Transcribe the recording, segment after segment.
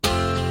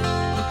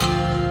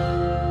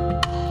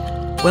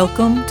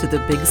Welcome to the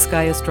Big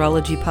Sky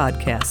Astrology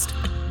Podcast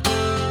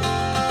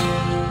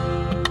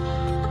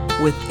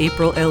with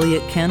April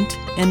Elliott Kent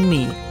and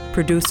me,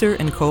 producer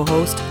and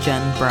co-host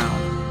Jen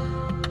Brown.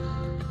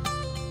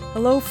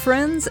 Hello,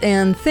 friends,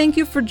 and thank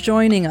you for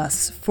joining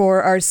us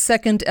for our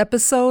second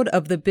episode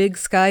of the Big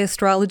Sky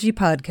Astrology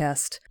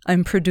Podcast.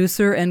 I'm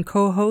producer and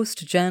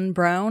co-host Jen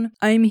Brown.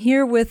 I'm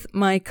here with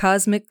my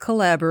cosmic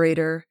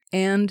collaborator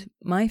and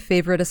my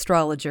favorite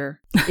astrologer,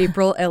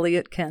 April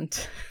Elliott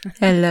Kent.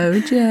 Hello,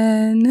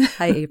 Jen.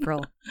 Hi,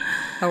 April.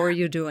 How are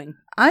you doing?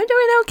 I'm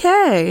doing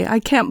okay.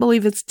 I can't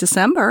believe it's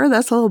December.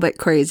 That's a little bit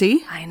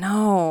crazy. I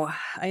know.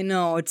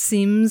 It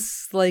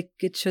seems like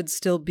it should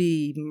still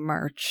be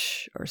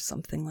March or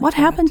something like What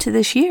that. happened to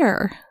this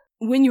year?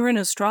 When you're an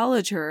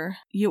astrologer,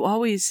 you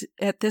always,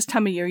 at this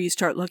time of year, you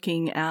start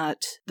looking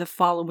at the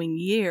following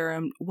year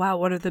and, wow,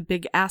 what are the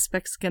big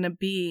aspects going to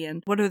be?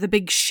 And what are the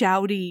big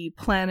shouty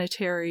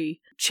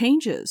planetary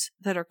changes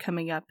that are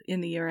coming up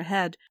in the year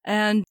ahead?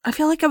 And I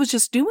feel like I was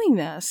just doing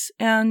this.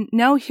 And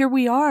now here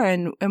we are,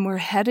 and we're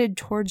headed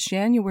towards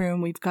January,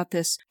 and we've got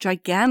this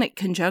gigantic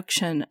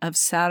conjunction of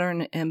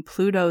Saturn and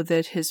Pluto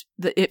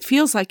it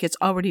feels like it's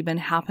already been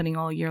happening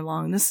all year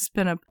long. This has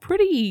been a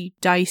pretty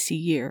dicey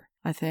year,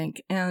 I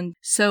think. And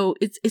so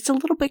it's a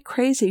little bit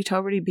crazy to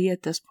already be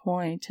at this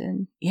point.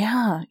 And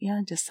yeah,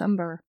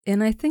 December.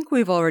 And I think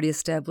we've already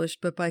established,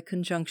 but by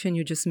conjunction,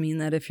 you just mean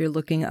that if you're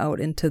looking out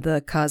into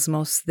the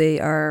cosmos, they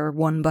are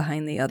one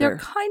behind the other. They're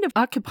kind of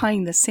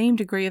occupying the same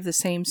degree of the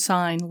same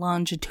sign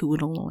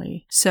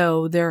longitudinally.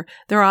 So they're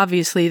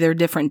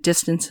different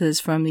distances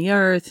from the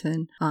Earth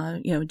and,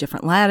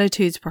 different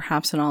latitudes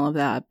perhaps and all of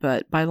that.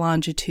 But by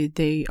longitude,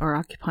 they are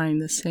occupying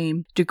the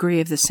same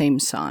degree of the same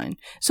sign.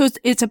 So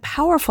it's a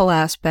powerful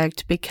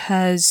aspect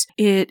because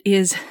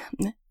it's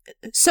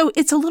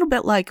a little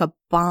bit like a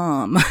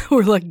bomb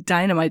or like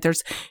dynamite.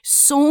 There's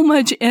so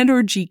much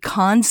energy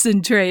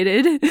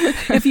concentrated.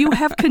 If you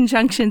have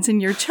conjunctions in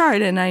your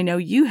chart, and I know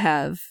you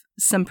have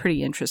some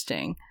pretty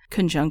interesting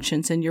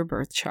conjunctions in your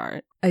birth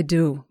chart. I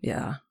do,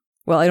 yeah.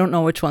 Well, I don't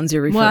know which ones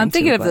you're referring to. Well, I'm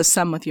thinking of the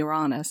sun with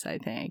Uranus, I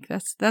think.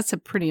 That's a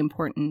pretty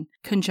important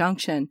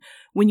conjunction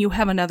when you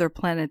have another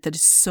planet that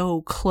is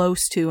so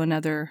close to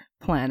another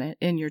planet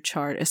in your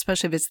chart,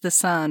 especially if it's the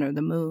sun or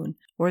the moon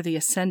or the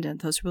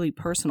ascendant, those really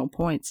personal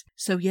points.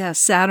 So yeah,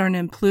 Saturn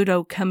and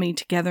Pluto coming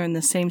together in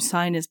the same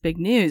sign is big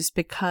news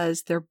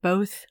because they're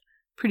both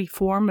pretty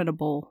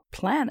formidable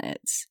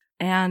planets.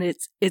 And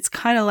it's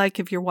kind of like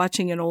if you're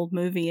watching an old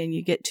movie and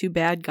you get two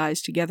bad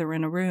guys together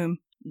in a room,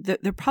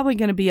 they're probably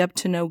going to be up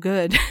to no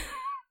good.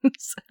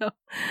 So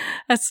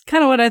that's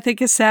kind of what I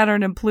think of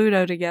Saturn and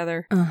Pluto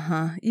together.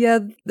 Yeah,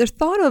 they're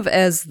thought of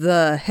as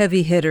the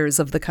heavy hitters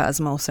of the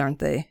cosmos, aren't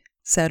they?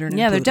 Saturn and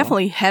Pluto. They're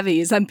definitely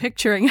heavies. I'm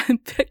picturing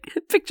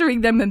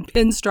them in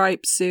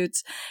pinstripe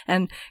suits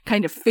and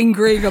kind of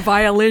fingering a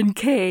violin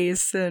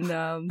case and,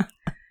 and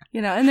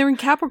they're in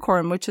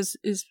Capricorn, which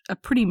is a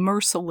pretty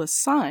merciless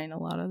sign a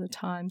lot of the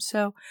time.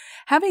 So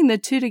having the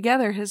two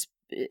together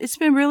it's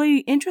been really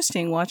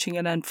interesting watching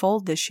it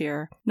unfold this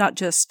year, not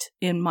just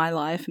in my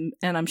life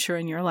and I'm sure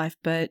in your life,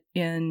 but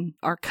in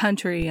our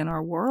country and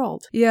our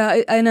world.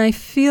 Yeah, and I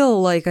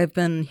feel like I've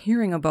been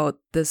hearing about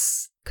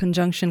this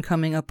conjunction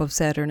coming up of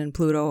Saturn and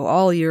Pluto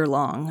all year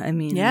long. I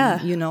mean,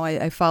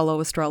 I follow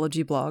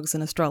astrology blogs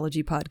and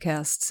astrology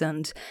podcasts,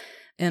 and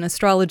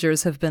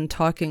astrologers have been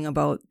talking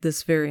about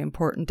this very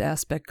important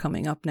aspect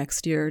coming up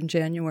next year in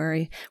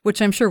January,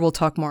 which I'm sure we'll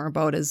talk more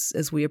about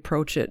as we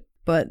approach it.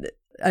 But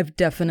I've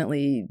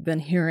definitely been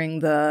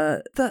hearing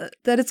that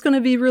it's going to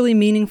be really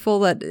meaningful,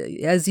 that,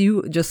 as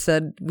you just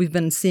said, we've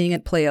been seeing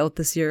it play out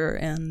this year,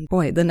 and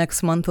boy, the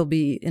next month will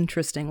be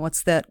interesting.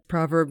 What's that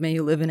proverb? May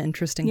you live in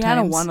interesting times. Yeah, I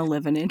don't want to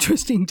live in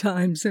interesting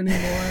times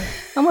anymore.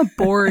 I want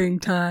boring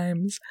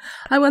times.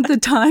 I want the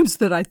times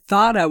that I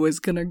thought I was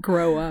going to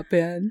grow up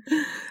in,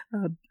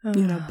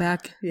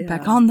 back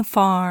on the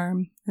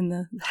farm in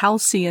the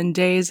halcyon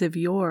days of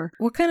yore.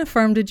 What kind of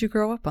farm did you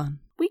grow up on?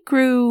 We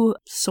grew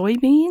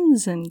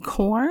soybeans and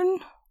corn, a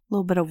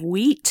little bit of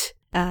wheat,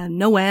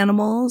 no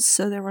animals,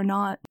 so there were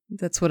not...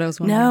 That's what I was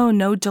wondering.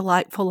 No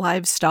delightful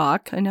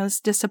livestock. I know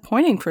it's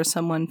disappointing for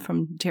someone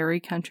from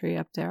dairy country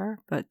up there,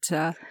 but...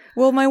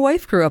 Well, my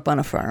wife grew up on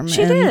a farm.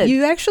 She did.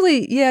 You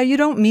actually, you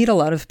don't meet a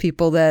lot of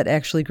people that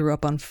actually grew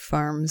up on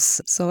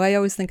farms, so I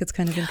always think it's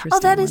kind of interesting. Oh,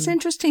 that is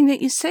interesting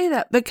that you say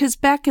that, because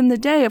back in the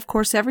day, of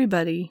course,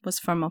 everybody was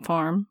from a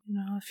farm.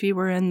 If you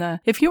were in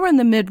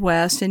the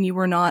Midwest and you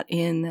were not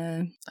in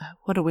the,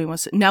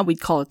 now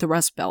we'd call it the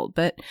Rust Belt,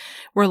 but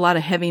where a lot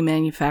of heavy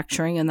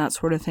manufacturing and that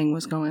sort of thing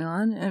was going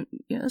on, and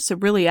it's a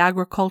really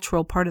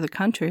agricultural part of the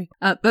country.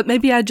 But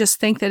maybe I just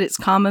think that it's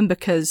common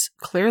because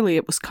clearly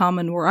it was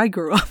common where I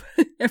grew up.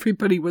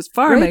 Everybody was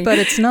farming. Right, but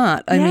it's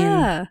not. I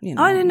mean,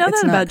 I didn't know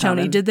that about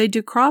Joni. Did they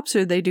do crops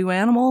or they do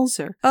animals?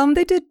 Or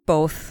they did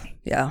both.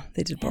 Yeah,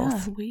 they did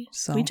both.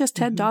 We just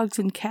had dogs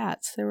and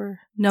cats. There were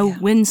no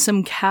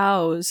winsome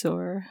cows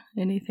or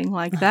anything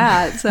like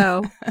that.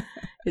 So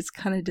it's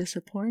kind of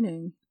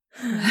disappointing.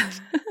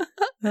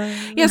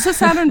 Yeah, so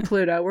Saturn,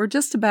 Pluto, we're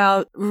just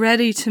about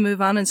ready to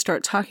move on and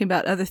start talking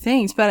about other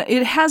things, but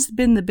it has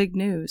been the big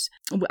news.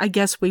 I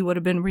guess we would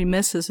have been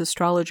remiss as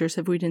astrologers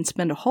if we didn't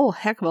spend a whole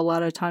heck of a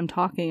lot of time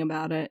talking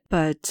about it.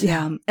 But,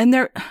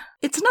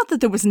 it's not that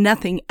there was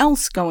nothing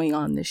else going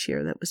on this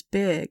year that was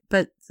big,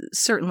 but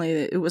certainly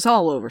it was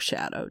all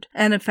overshadowed.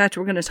 And in fact,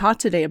 we're going to talk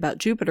today about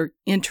Jupiter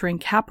entering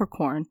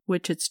Capricorn,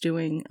 which it's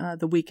doing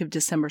the week of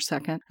December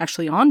 2nd,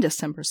 actually on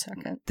December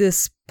 2nd.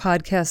 This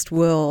podcast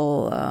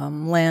will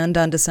land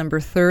on December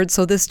 3rd,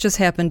 so this just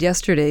happened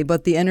yesterday,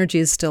 but the energy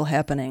is still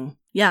happening.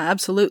 Yeah,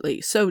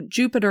 absolutely. So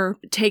Jupiter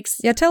takes...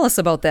 Yeah, tell us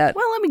about that.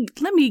 Well,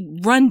 let me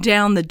run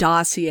down the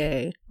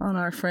dossier on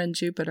our friend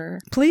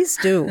Jupiter. Please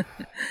do.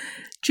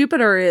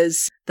 Jupiter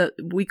is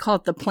we call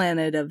it the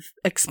planet of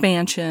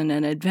expansion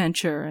and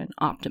adventure and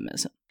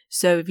optimism.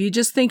 So if you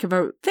just think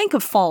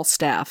of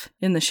Falstaff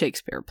in the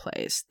Shakespeare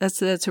plays,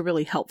 that's a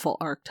really helpful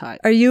archetype.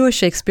 Are you a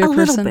Shakespeare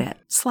person? A little bit,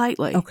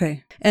 slightly.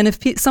 Okay. And if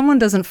someone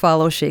doesn't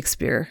follow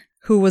Shakespeare,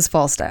 who was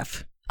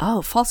Falstaff?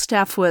 Oh,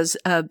 Falstaff was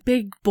a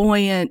big,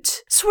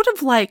 buoyant, sort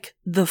of like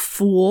the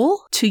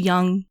fool to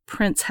young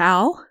Prince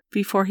Hal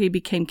before he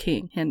became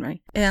King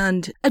Henry.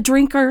 And a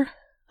drinker,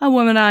 a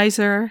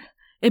womanizer,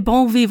 a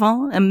bon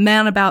vivant, a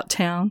man about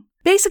town.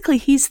 Basically,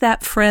 he's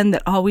that friend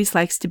that always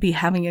likes to be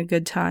having a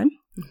good time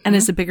and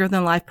is a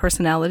bigger-than-life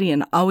personality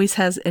and always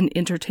has an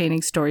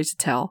entertaining story to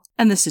tell.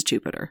 And this is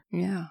Jupiter.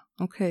 Yeah.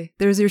 Okay.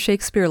 There's your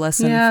Shakespeare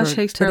lesson for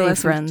Shakespeare today,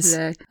 lesson friends.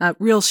 Today.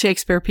 Real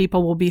Shakespeare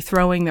people will be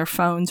throwing their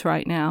phones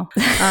right now.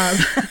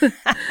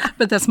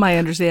 But that's my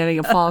understanding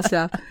of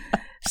Falstaff.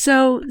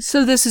 So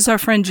this is our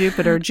friend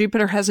Jupiter.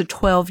 Jupiter has a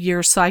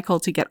 12-year cycle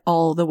to get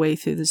all the way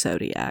through the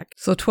zodiac.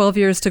 So 12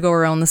 years to go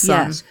around the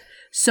sun. Yes.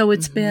 So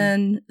it's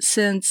been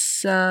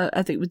since, I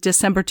think it was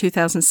December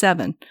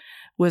 2007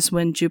 was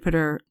when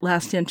Jupiter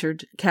last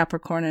entered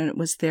Capricorn, and it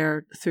was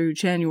there through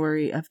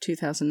January of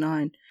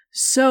 2009.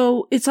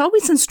 So it's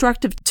always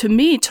instructive to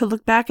me to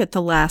look back at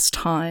the last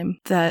time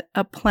that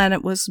a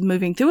planet was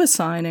moving through a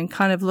sign and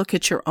kind of look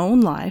at your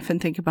own life and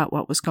think about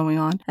what was going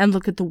on, and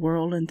look at the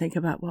world and think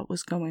about what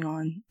was going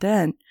on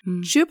then.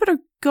 Jupiter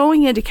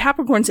going into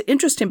Capricorn is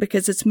interesting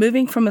because it's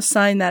moving from a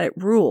sign that it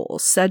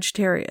rules,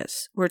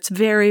 Sagittarius, where it's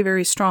very,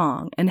 very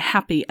strong and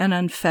happy and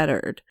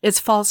unfettered. It's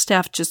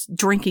Falstaff just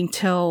drinking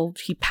till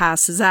he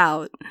passes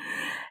out.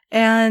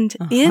 And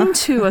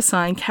into a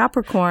sign,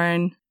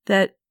 Capricorn,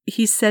 that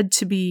he's said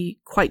to be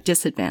quite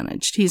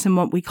disadvantaged. He's in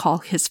what we call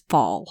his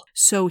fall.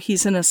 So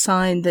he's in a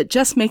sign that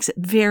just makes it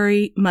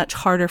very much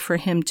harder for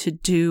him to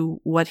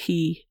do what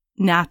he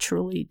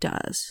naturally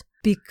does.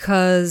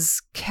 Because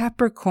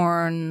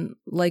Capricorn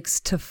likes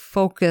to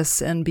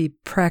focus and be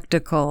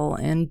practical,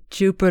 and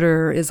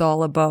Jupiter is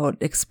all about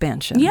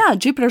expansion. Yeah,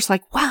 Jupiter's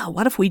like, wow,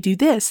 what if we do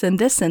this and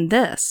this and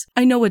this?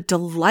 I know a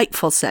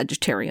delightful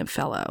Sagittarian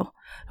fellow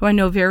who I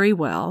know very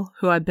well,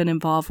 who I've been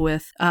involved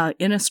with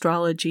in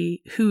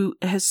astrology, who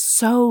has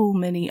so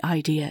many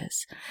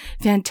ideas,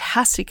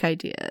 fantastic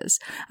ideas.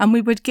 And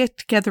we would get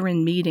together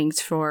in meetings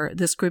for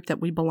this group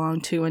that we belong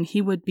to, and he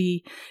would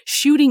be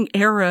shooting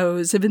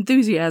arrows of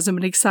enthusiasm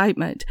and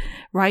excitement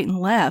right and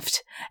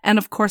left. And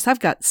of course, I've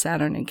got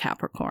Saturn in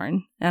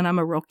Capricorn, and I'm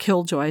a real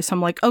killjoy. So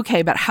I'm like,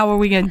 okay, but how are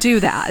we going to do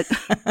that?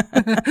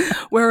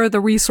 Where are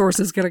the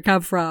resources going to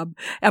come from?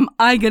 Am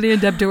I going to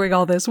end up doing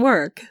all this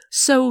work?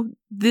 So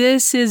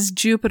this is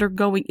Jupiter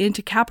going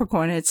into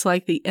Capricorn. It's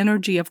like the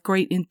energy of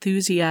great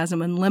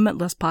enthusiasm and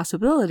limitless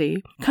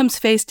possibility comes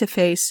face to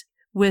face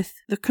with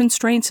the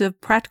constraints of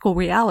practical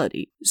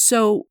reality.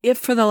 So if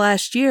for the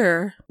last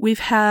year we've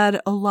had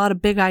a lot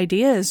of big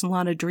ideas, a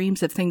lot of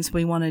dreams of things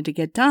we wanted to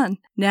get done,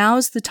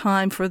 now's the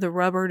time for the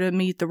rubber to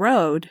meet the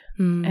road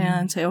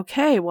and say,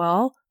 okay,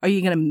 well, are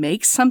you going to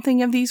make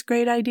something of these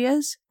great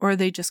ideas, or are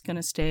they just going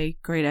to stay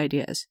great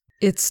ideas?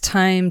 It's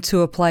time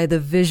to apply the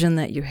vision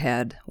that you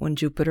had when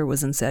Jupiter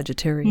was in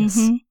Sagittarius.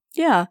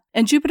 Yeah.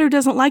 And Jupiter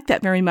doesn't like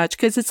that very much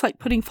because it's like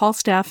putting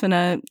Falstaff in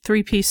a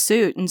 3-piece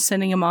suit and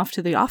sending him off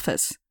to the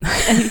office.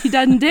 And he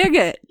doesn't dig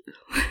it.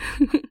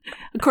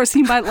 Of course,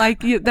 he might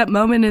like that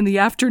moment in the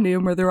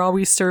afternoon where they're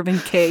always serving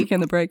cake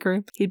in the break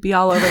room. He'd be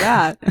all over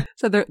that.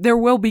 So there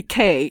will be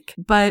cake.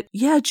 But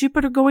yeah,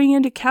 Jupiter going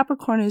into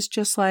Capricorn is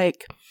just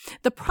like,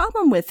 the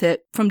problem with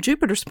it from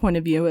Jupiter's point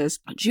of view is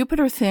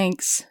Jupiter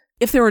thinks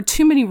if there are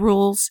too many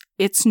rules,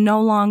 it's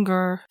no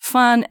longer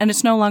fun and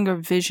it's no longer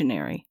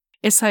visionary.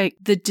 It's like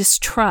the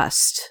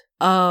distrust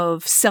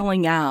of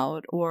selling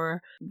out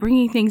or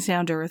bringing things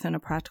down to earth in a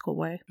practical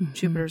way.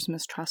 Jupiter's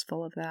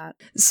mistrustful of that.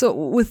 So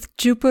with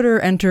Jupiter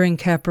entering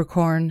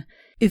Capricorn,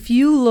 if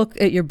you look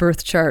at your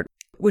birth chart,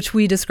 which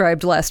we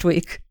described last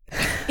week,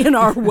 in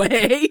our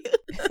way,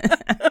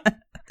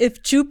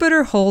 If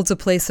Jupiter holds a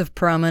place of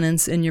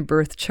prominence in your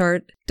birth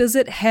chart, does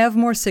it have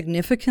more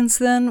significance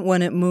then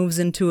when it moves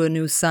into a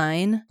new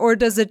sign? Or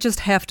does it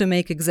just have to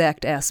make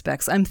exact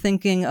aspects? I'm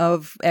thinking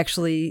of,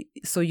 actually,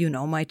 so you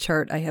know, my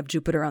chart, I have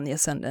Jupiter on the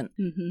ascendant.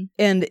 Mm-hmm.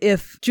 And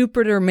if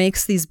Jupiter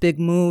makes these big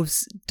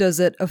moves, does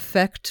it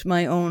affect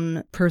my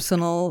own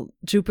personal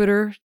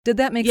Jupiter? Did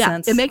that make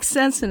sense? Yeah, it makes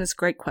sense, and it's a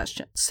great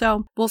question.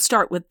 So we'll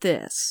start with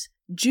this.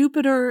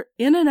 Jupiter,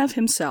 in and of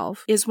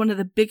himself, is one of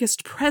the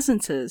biggest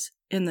presences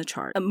in the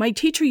chart. My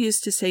teacher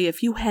used to say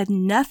if you had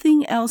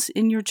nothing else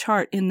in your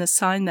chart in the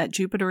sign that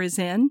Jupiter is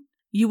in,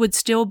 you would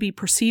still be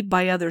perceived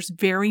by others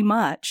very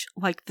much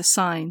like the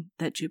sign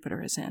that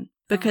Jupiter is in,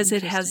 because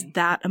it has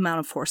that amount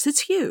of force.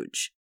 It's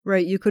huge.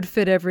 Right, you could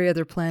fit every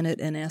other planet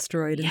and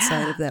asteroid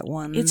inside of that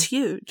one. It's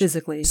huge.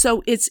 Physically.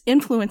 So its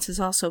influence is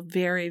also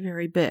very,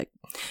 very big.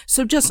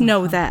 So just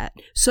know that.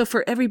 So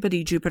for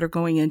everybody, Jupiter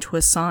going into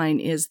a sign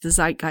is the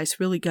zeitgeist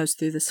really goes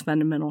through this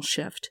fundamental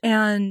shift.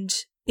 And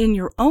in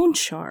your own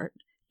chart,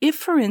 if,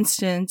 for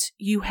instance,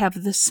 you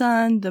have the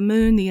sun, the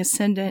moon, the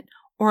ascendant,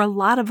 or a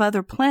lot of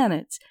other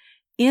planets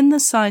in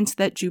the signs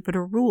that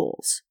Jupiter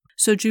rules.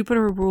 So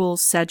Jupiter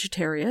rules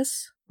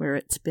Sagittarius, where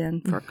it's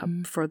been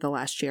for the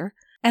last year.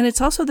 And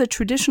it's also the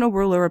traditional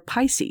ruler of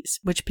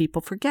Pisces, which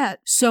people forget.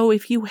 So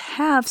if you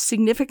have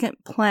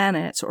significant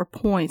planets or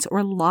points or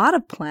a lot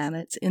of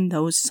planets in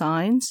those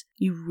signs,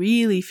 you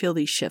really feel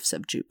these shifts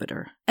of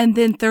Jupiter. And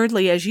then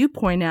thirdly, as you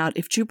point out,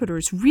 if Jupiter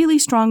is really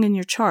strong in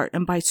your chart,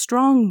 and by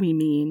strong we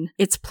mean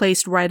it's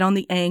placed right on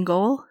the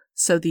angle,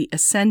 so the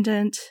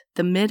ascendant,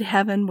 the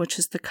midheaven, which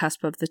is the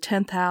cusp of the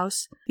 10th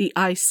house, the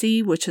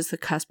IC, which is the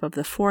cusp of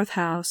the 4th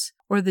house,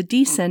 or the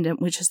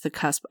descendant, which is the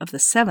cusp of the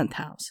 7th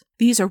house.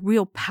 These are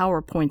real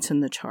power points in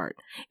the chart.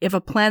 If a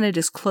planet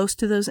is close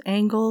to those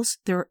angles,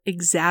 they're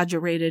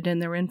exaggerated in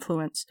their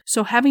influence.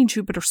 So having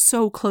Jupiter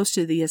so close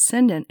to the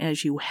ascendant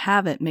as you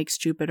have it makes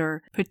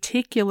Jupiter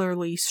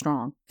particularly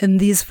strong. And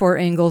these 4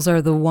 angles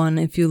are the one,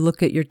 if you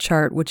look at your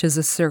chart, which is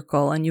a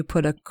circle, and you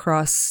put a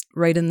cross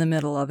right in the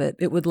middle of it,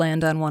 it would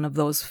land on one of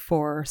those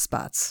 4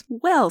 spots.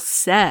 Well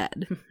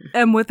said.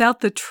 And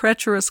without the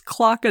treacherous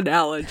clock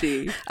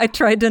analogy. I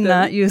tried to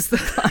not use the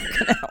clock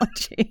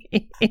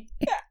analogy.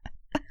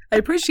 I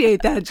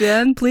appreciate that,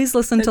 Jen. Please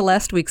listen to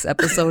last week's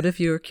episode if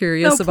you're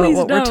curious about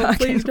what we're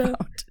talking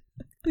about.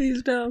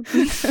 Please don't.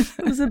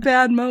 It was a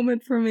bad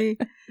moment for me.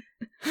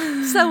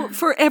 So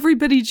for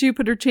everybody,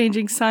 Jupiter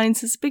changing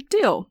signs is a big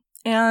deal.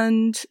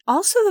 And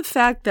also the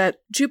fact that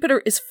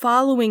Jupiter is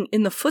following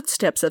in the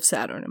footsteps of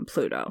Saturn and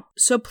Pluto.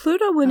 So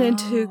Pluto went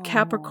into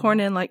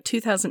Capricorn in like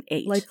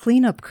 2008. Like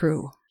cleanup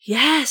crew.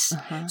 Yes.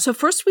 So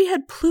first we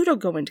had Pluto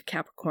go into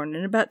Capricorn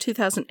in about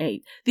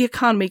 2008. The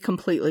economy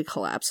completely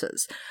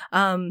collapses.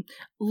 A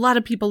lot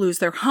of people lose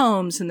their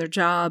homes and their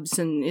jobs,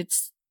 and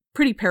it's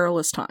pretty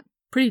perilous time.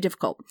 Pretty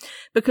difficult.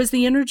 Because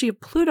the energy of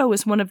Pluto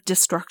is one of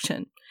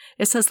destruction.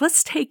 It says,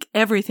 let's take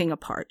everything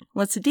apart.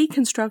 Let's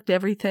deconstruct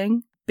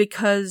everything,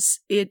 because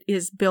it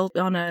is built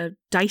on a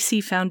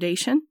dicey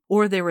foundation,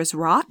 or there is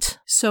rot,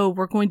 so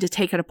we're going to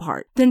take it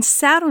apart. Then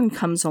Saturn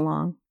comes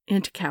along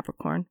into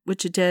Capricorn,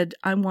 which it did,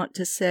 I want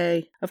to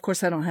say, of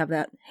course I don't have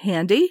that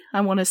handy,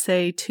 I want to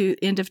say to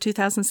end of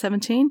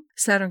 2017,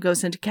 Saturn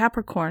goes into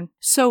Capricorn.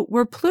 So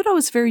where Pluto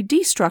is very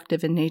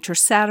destructive in nature,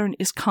 Saturn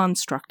is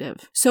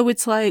constructive. So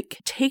it's like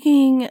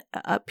taking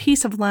a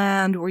piece of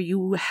land where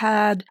you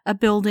had a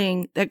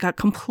building that got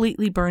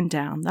completely burned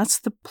down. That's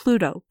the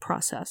Pluto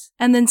process.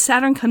 And then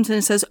Saturn comes in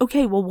and says,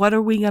 okay, well, what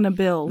are we going to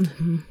build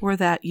where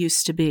that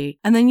used to be?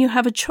 And then you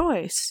have a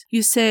choice.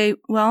 You say,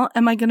 well,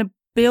 am I going to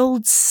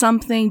build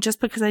something just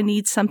because I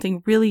need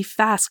something really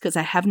fast because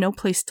I have no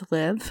place to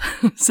live?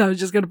 So I'm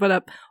just going to put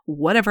up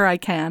whatever I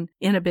can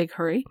in a big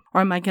hurry.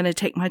 Or am I going to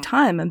take my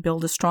time and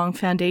build a strong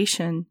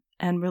foundation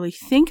and really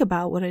think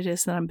about what it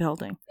is that I'm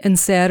building? And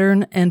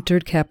Saturn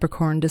entered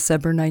Capricorn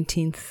December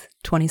 19th,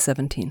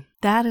 2017.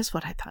 That is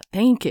what I thought.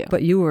 Thank you.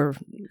 But you were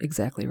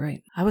exactly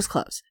right. I was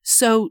close.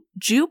 So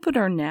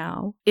Jupiter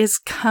now is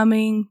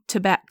coming to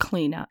back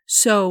cleanup.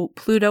 So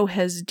Pluto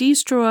has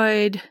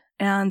destroyed,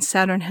 and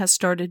Saturn has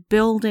started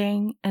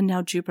building, and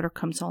now Jupiter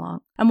comes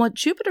along. And what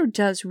Jupiter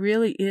does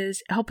really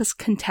is help us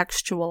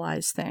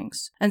contextualize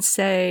things and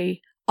say,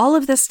 all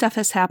of this stuff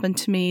has happened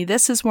to me.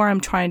 This is where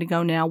I'm trying to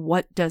go now.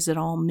 What does it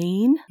all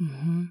mean?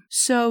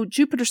 So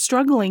Jupiter's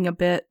struggling a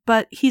bit,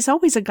 but he's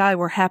always a guy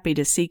we're happy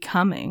to see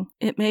coming.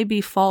 It may be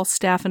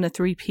Falstaff in a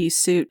 3-piece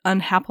suit,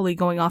 unhappily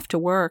going off to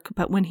work,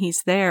 but when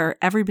he's there,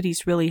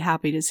 everybody's really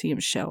happy to see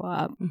him show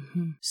up.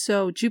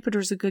 So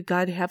Jupiter's a good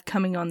guy to have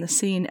coming on the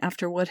scene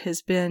after what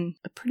has been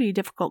a pretty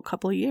difficult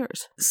couple of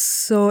years.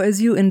 So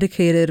as you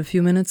indicated a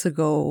few minutes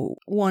ago,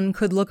 one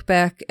could look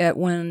back at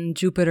when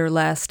Jupiter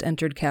last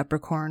entered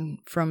Capricorn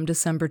from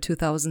December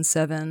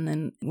 2007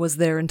 and was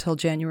there until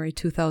January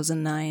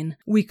 2009.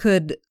 We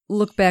could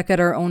look back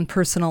at our own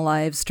personal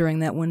lives during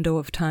that window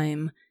of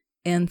time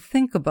and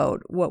think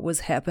about what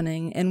was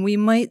happening, and we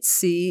might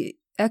see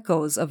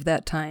echoes of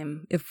that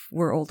time if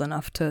we're old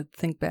enough to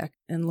think back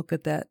and look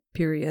at that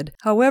period.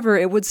 However,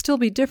 it would still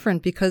be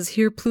different because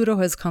here Pluto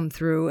has come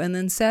through and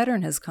then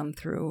Saturn has come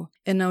through.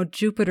 And now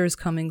Jupiter's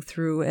coming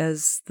through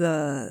as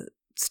the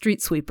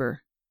street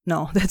sweeper.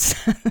 No, that's...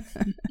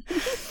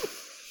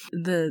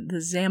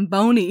 the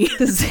Zamboni.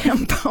 The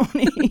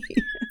Zamboni.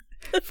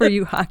 For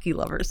you hockey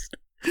lovers.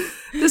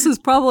 This is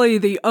probably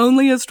the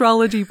only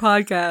astrology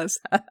podcast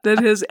that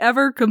has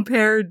ever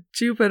compared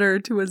Jupiter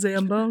to a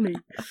Zamboni.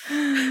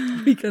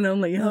 We can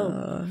only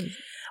hope.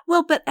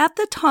 Well, but at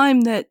the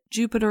time that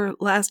Jupiter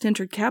last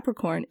entered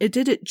Capricorn, it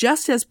did it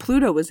just as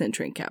Pluto was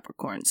entering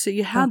Capricorn. So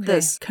you had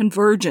this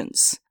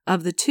convergence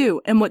of the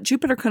two. And what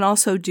Jupiter can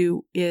also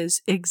do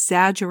is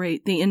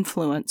exaggerate the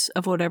influence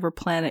of whatever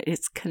planet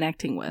it's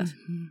connecting with.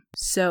 Mm-hmm.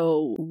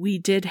 So we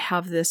did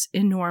have this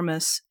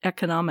enormous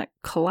economic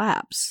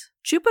collapse.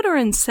 Jupiter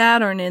and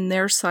Saturn in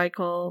their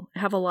cycle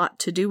have a lot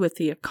to do with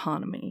the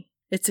economy.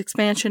 It's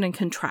expansion and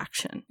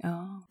contraction.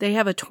 Oh. They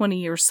have a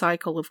 20-year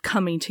cycle of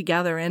coming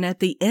together. And at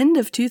the end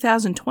of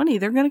 2020,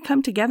 they're going to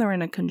come together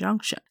in a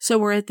conjunction. So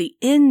we're at the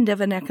end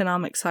of an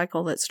economic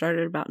cycle that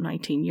started about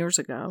 19 years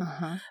ago.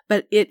 Uh-huh.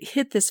 But it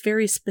hit this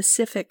very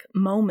specific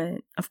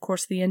moment, of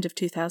course, the end of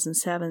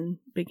 2007,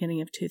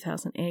 beginning of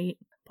 2008.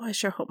 Boy, I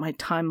sure hope my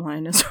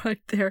timeline is right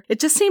there.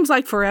 It just seems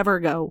like forever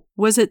ago.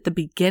 Was it the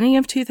beginning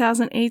of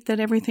 2008 that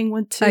everything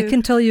went to? I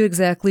can tell you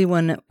exactly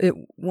when it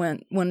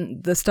went. When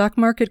the stock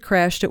market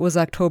crashed, it was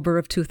October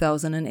of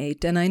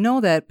 2008. And I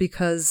know that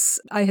because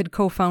I had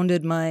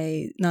co-founded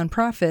my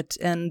nonprofit,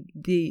 and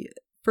the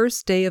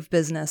first day of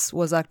business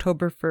was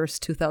October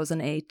 1st,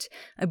 2008.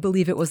 I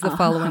believe it was the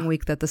following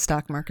week that the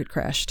stock market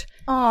crashed.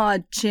 Aw,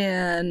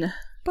 Jen.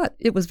 But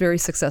it was very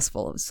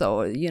successful.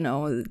 So,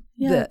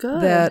 good.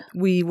 that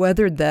we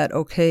weathered that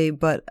okay.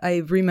 But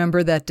I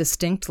remember that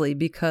distinctly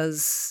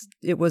because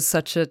it was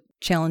such a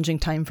challenging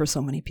time for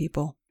so many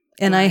people.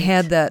 And I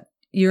had that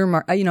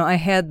earmark, I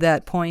had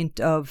that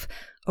point of,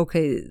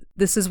 okay,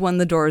 this is when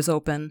the doors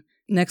open.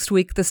 Next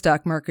week, the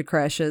stock market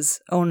crashes.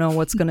 Oh no,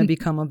 what's going to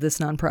become of this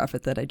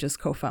nonprofit that I just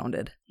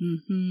co-founded?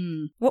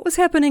 Mm-hmm. What was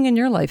happening in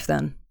your life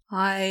then?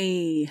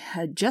 I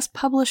had just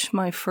published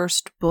my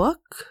first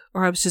book,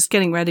 or I was just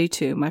getting ready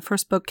to. My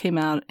first book came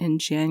out in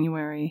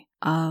January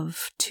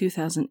of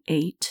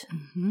 2008.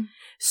 Mm-hmm.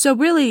 So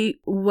really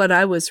what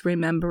I was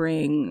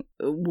remembering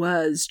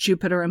was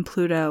Jupiter and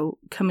Pluto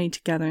coming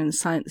together in the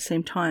sign at the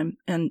same time,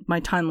 and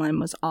my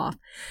timeline was off.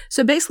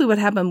 So basically what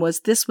happened was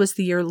this was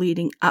the year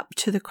leading up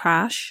to the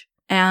crash,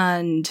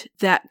 and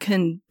that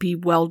can be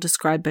well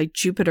described by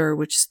Jupiter,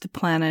 which is the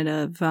planet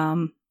of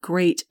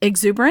great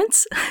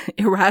exuberance,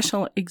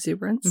 irrational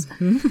exuberance,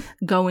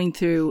 going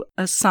through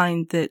a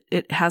sign that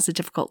it has a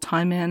difficult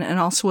time in, and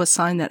also a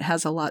sign that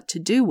has a lot to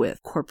do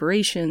with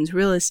corporations,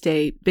 real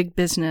estate, big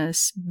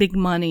business, big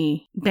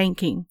money,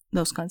 banking,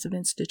 those kinds of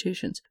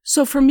institutions.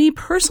 So for me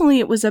personally,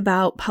 it was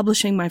about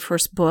publishing my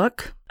first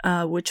book,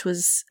 which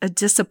was a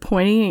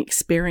disappointing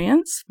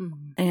experience.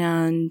 Mm-hmm.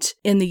 And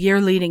in the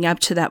year leading up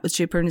to that with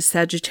Jupiter and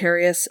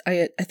Sagittarius,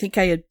 I think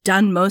I had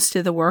done most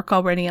of the work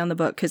already on the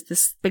book, because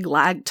this big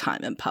lag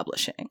time in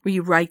publishing, where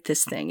you write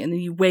this thing and then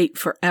you wait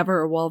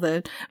forever while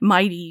the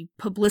mighty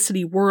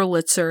publicity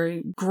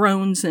Wurlitzer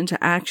groans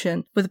into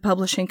action with a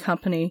publishing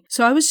company.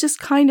 So I was just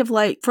kind of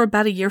like, for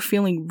about a year,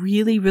 feeling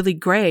really, really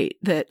great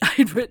that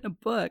I'd written a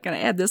book and I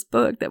had this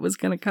book that was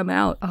going to come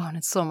out. Oh, and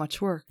it's so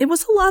much work. It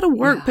was a lot of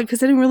work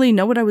because I didn't really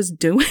know what I was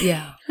doing.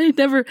 Yeah.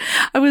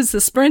 I was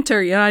a sprinter.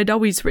 I'd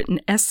always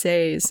written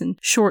essays and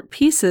short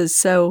pieces.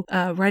 So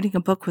writing a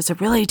book was a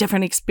really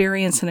different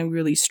experience, and I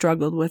really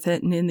struggled with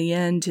it. And in the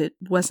end, it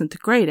wasn't the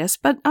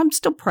greatest, but I'm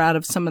still proud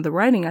of some of the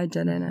writing I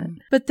did in it.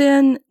 But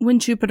then when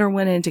Jupiter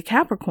went into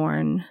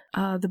Capricorn,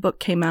 the book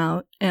came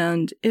out,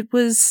 and it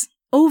was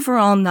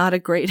overall not a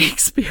great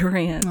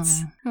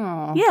experience.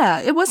 Aww. Yeah,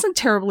 it wasn't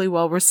terribly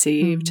well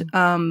received.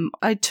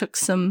 I took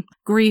some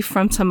grief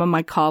from some of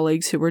my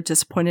colleagues who were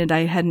disappointed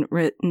I hadn't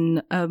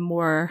written a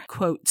more,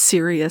 quote,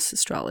 serious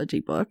astrology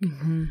book.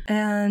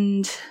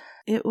 And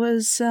it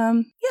was,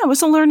 it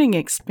was a learning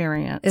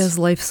experience. As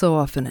life so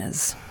often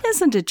is.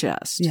 Isn't it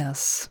just?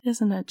 Yes.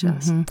 Isn't it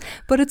just?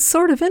 But it's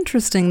sort of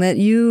interesting that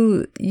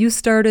you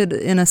started,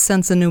 in a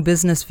sense, a new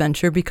business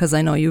venture, because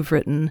I know you've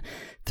written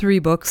 3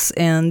 books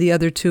and the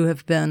other 2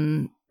 have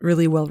been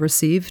really well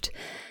received.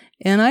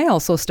 And I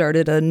also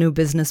started a new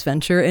business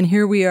venture, and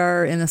here we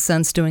are, in a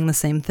sense, doing the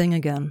same thing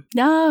again.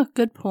 Ah,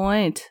 good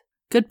point.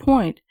 Good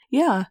point.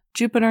 Yeah,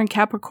 Jupiter and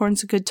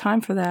Capricorn's a good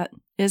time for that,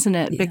 isn't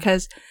it? Yeah.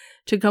 Because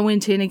to go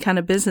into any kind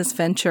of business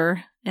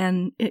venture,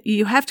 and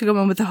you have to go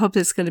in with the hope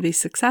that it's going to be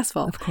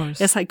successful. Of course.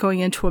 It's like going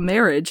into a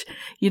marriage.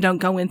 You don't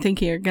go in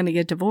thinking you're going to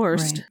get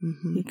divorced. Right.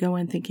 You go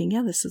in thinking,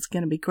 yeah, this is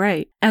going to be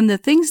great. And the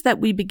things that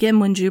we begin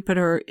when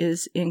Jupiter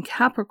is in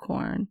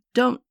Capricorn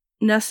don't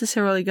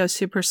necessarily go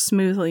super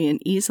smoothly and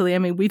easily. I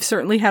mean, we've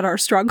certainly had our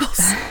struggles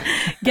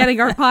getting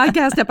our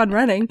podcast up and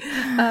running.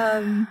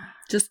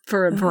 Just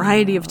for a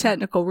variety of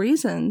technical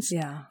reasons.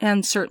 Yeah.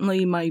 And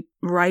certainly my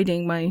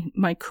writing,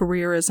 my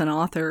career as an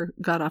author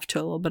got off to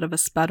a little bit of a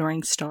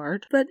sputtering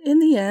start. But in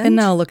the end... And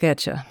now look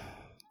at you.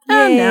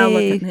 And now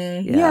look at me.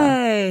 Yeah.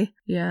 Yay.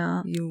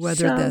 Yeah. You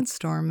weathered that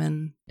storm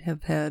and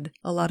have had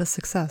a lot of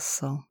success.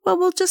 So, well,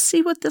 we'll just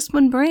see what this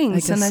one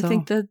brings. I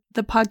think the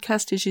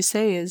podcast, as you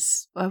say,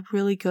 is a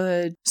really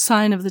good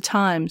sign of the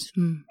times.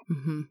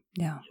 Mm-hmm.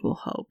 Yeah. We'll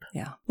hope.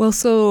 Yeah. Well,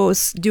 so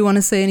do you want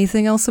to say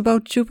anything else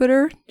about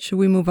Jupiter? Should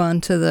we move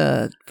on to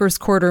the first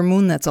quarter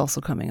moon that's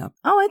also coming up?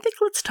 Oh, I think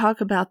let's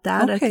talk about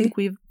that. Okay. I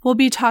think we'll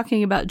be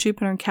talking about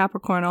Jupiter and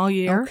Capricorn all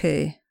year.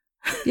 Okay.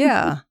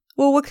 Yeah.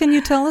 Well, what can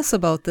you tell us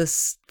about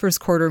this first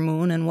quarter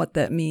moon and what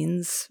that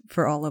means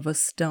for all of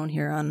us down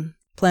here on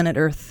planet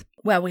Earth?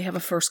 Well, we have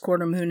a first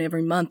quarter moon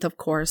every month, of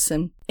course.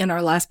 And in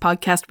our last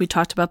podcast, we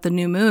talked about the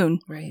new moon.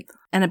 Right.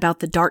 And about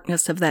the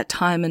darkness of that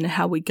time and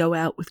how we go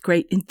out with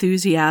great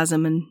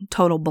enthusiasm and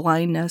total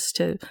blindness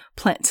to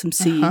plant some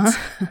seeds.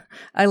 Uh-huh.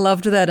 I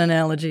loved that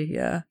analogy,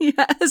 yeah.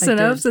 Yes, in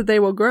hopes that they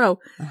will grow.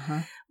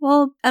 Uh-huh.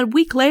 Well, a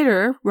week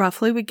later,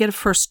 roughly, we get a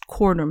first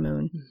quarter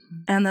moon.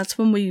 Mm-hmm. And that's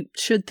when we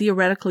should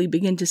theoretically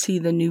begin to see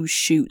the new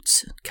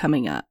shoots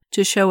coming up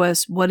to show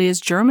us what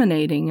is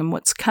germinating and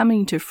what's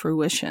coming to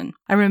fruition.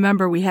 I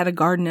remember we had a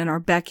garden in our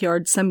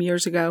backyard some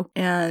years ago,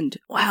 and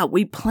wow,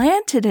 we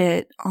planted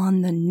it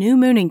on the new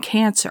moon in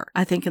Cancer,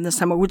 I think in the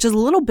summer, which is a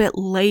little bit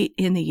late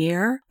in the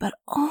year. But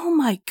oh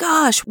my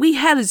gosh, we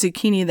had a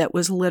zucchini that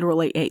was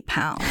literally 8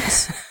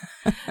 pounds.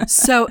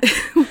 So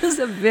it was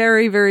a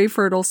very, very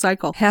fertile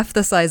cycle. Half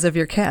the size of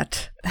your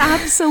cat.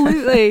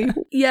 Absolutely.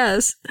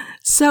 Yes.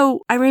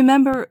 So I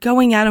remember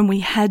going out and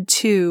we had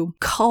to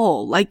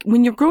cull. Like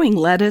when you're growing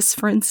lettuce,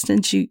 for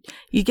instance, you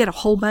get a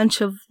whole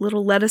bunch of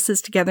little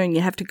lettuces together and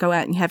you have to go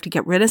out and you have to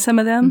get rid of some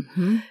of them.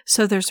 Mm-hmm.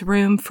 So there's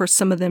room for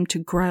some of them to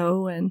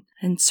grow and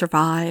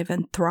survive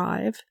and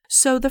thrive.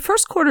 So the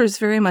first quarter is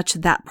very much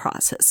that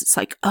process. It's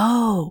like,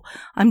 oh,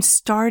 I'm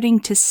starting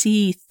to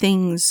see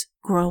things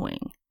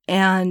growing.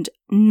 And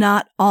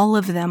not all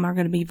of them are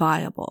going to be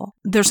viable.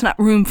 There's not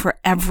room for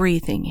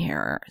everything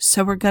here.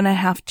 So we're going to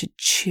have to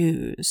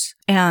choose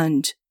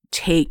and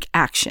take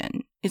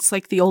action. It's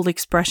like the old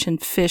expression,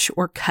 fish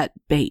or cut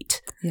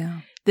bait.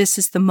 Yeah. This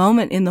is the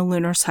moment in the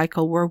lunar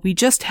cycle where we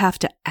just have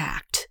to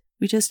act.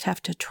 We just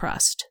have to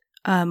trust.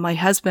 My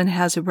husband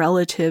has a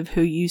relative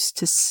who used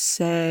to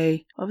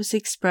say, what was the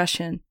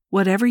expression?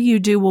 Whatever you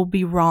do will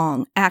be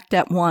wrong. Act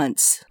at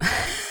once.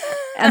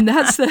 And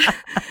that's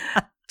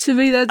to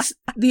me, that's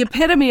the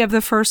epitome of the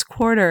first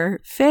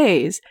quarter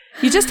phase.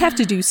 You just have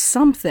to do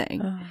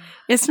something.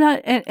 It's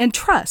not, and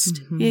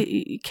trust. Mm-hmm.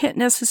 You can't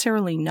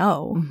necessarily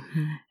know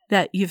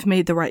that you've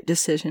made the right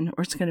decision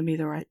or it's going to be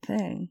the right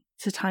thing.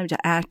 It's a time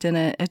to act in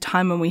a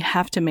time when we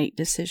have to make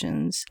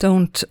decisions.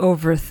 Don't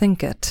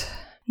overthink it.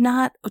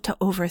 Not to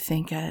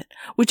overthink it,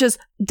 which is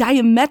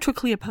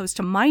diametrically opposed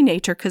to my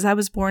nature because I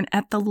was born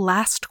at the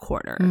last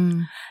quarter.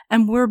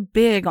 And we're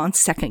big on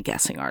second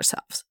guessing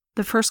ourselves.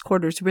 The first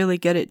quarter is really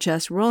good at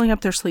just rolling up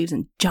their sleeves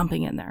and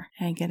jumping in there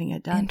and getting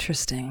it done.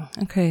 Interesting.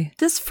 Okay.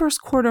 This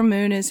first quarter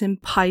moon is in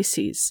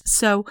Pisces.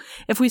 So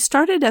if we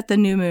started at the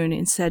new moon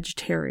in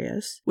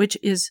Sagittarius, which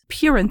is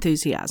pure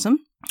enthusiasm,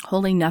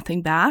 holding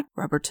nothing back,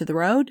 rubber to the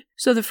road.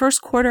 So the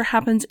first quarter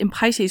happens in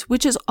Pisces,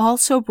 which is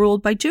also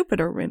ruled by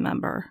Jupiter,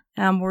 remember.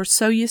 And we're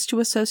so used to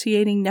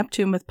associating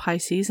Neptune with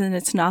Pisces, and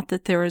it's not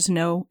that there is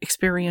no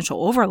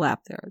experiential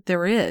overlap there.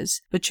 There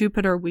is. But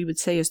Jupiter, we would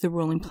say, is the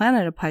ruling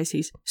planet of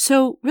Pisces.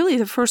 So really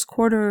the first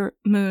quarter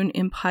moon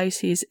in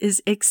Pisces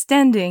is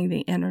extending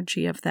the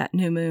energy of that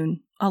new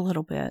moon a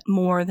little bit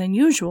more than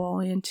usual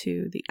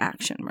into the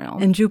action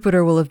realm. And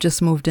Jupiter will have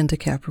just moved into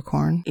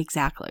Capricorn.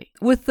 Exactly.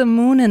 With the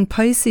moon in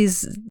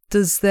Pisces,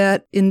 does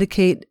that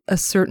indicate a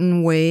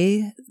certain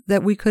way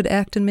that we could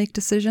act and make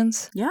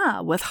decisions? Yeah,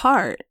 with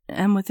heart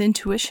and with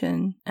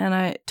intuition. And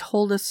I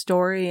told a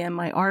story in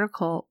my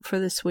article for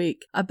this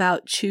week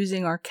about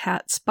choosing our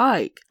cat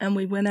Spike. And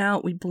we went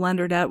out, we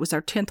blundered out. It was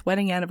our 10th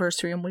wedding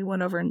anniversary. And we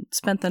went over and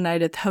spent the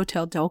night at the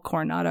Hotel del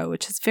Coronado,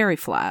 which is very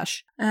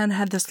flash, and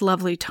had this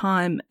lovely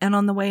time. And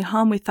on the way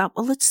home, we thought,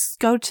 well, let's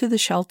go to the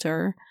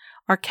shelter.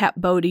 Our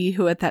cat Bodhi,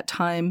 who at that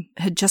time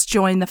had just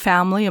joined the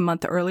family a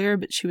month earlier,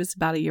 but she was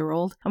about a year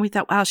old. And we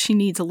thought, wow, she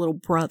needs a little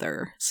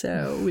brother.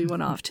 So we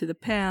went off to the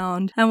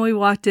pound and we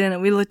walked in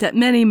and we looked at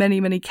many, many,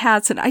 many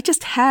cats. And I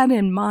just had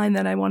in mind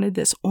that I wanted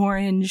this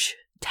orange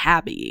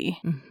tabby.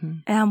 Mm-hmm.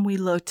 And we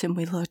looked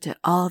at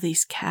all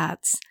these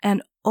cats.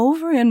 And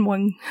over in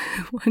one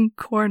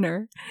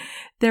corner,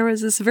 there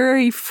was this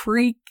very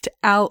freaked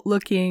out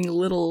looking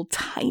little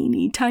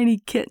tiny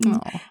kitten.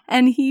 Aww.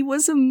 And he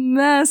was a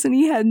mess and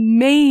he had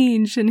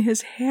mange and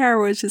his hair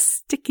was just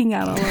sticking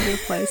out all over the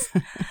place.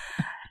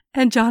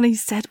 And Johnny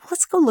said, well,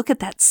 let's go look at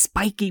that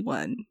spiky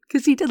one.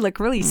 Because he did look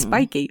really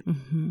spiky.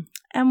 Mm-hmm.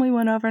 And we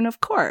went over and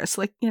of course,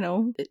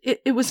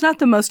 it was not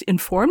the most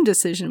informed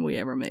decision we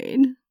ever made.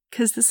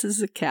 Because this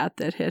is a cat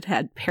that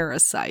had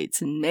parasites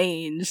and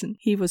mange, and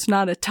he was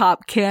not a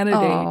top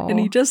candidate, and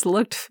he just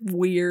looked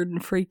weird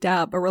and freaked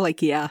out. But we're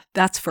like, yeah,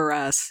 that's for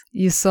us.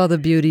 You saw the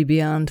beauty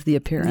beyond the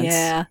appearance.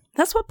 Yeah,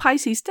 that's what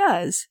Pisces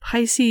does.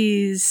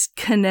 Pisces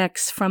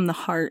connects from the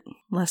heart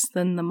less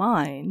than the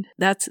mind.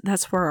 That's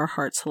where our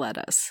hearts led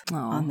us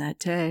on that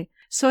day.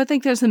 So I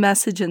think there's a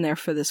message in there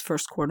for this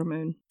first quarter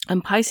moon.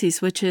 And Pisces,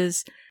 which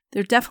is,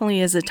 there definitely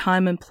is a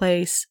time and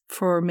place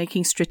for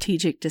making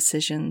strategic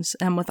decisions.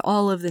 And with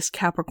all of this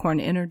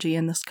Capricorn energy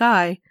in the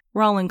sky,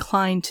 we're all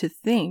inclined to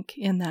think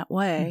in that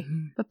way.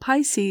 Mm-hmm. But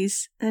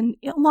Pisces, and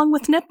along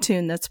with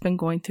Neptune that's been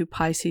going through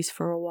Pisces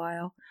for a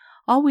while,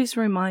 always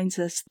reminds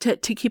us to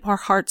keep our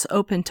hearts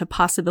open to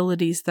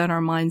possibilities that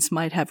our minds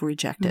might have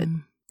rejected.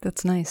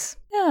 That's nice.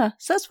 Yeah,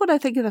 so that's what I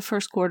think of the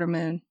first quarter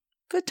moon.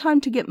 Good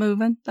time to get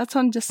moving. That's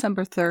on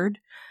December 3rd.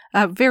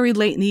 Very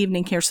late in the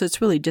evening here, so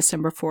it's really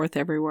December 4th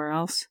everywhere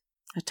else.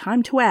 A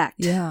time to act.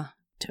 Yeah.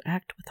 To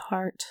act with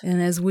heart.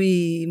 And as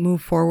we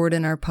move forward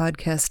in our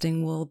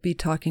podcasting, we'll be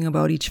talking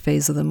about each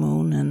phase of the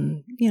moon.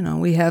 And,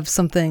 we have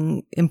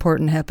something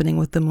important happening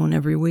with the moon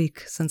every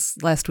week. Since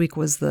last week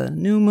was the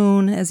new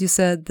moon, as you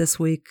said, this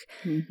week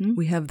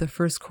we have the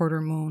first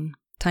quarter moon.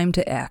 Time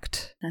to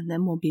act. And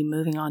then we'll be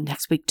moving on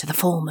next week to the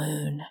full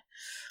moon.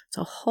 It's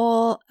a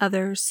whole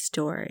other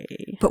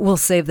story. But we'll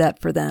save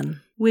that for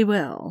then. We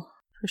will,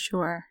 for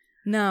sure.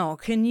 Now,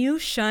 can you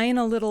shine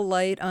a little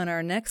light on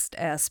our next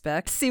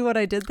aspect? See what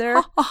I did there?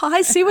 Oh,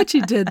 I see what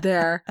you did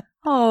there.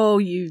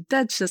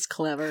 That's just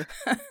clever.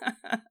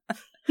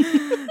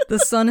 The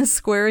sun is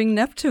squaring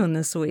Neptune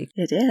this week.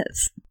 It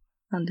is,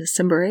 on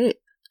December 8th.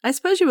 I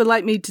suppose you would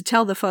like me to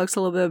tell the folks a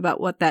little bit about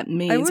what that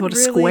means, what a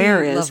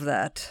square is. I love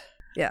that.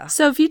 Yeah.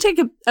 So if you take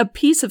a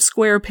piece of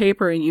square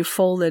paper and you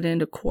fold it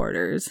into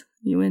quarters,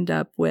 you end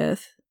up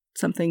with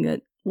something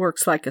that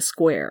works like a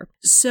square.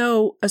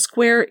 So a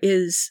square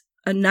is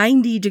a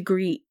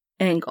 90-degree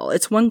angle.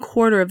 It's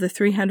 1/4 of the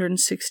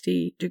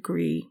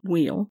 360-degree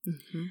wheel.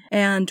 Mm-hmm.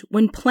 And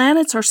when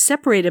planets are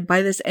separated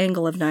by this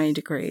angle of 90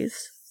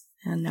 degrees,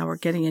 and now we're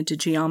getting into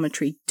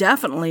geometry,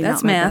 definitely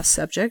that's not my math best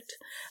subject.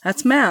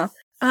 That's math.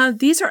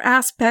 These are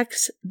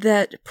aspects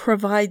that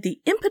provide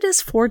the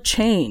impetus for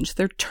change.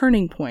 They're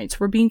turning points.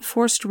 We're being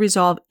forced to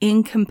resolve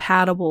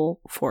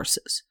incompatible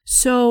forces.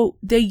 So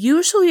they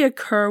usually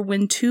occur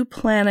when two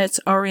planets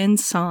are in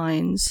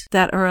signs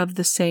that are of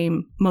the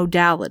same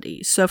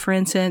modality. So for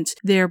instance,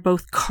 they're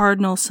both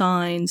cardinal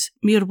signs,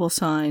 mutable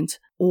signs,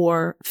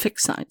 or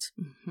fixed signs.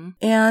 Mm-hmm.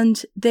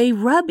 And they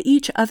rub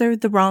each other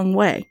the wrong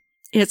way.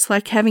 It's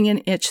like having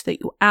an itch that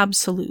you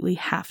absolutely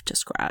have to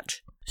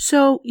scratch.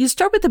 So you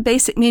start with the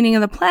basic meaning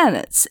of the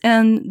planets,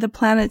 and the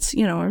planets,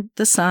 are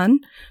the sun,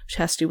 which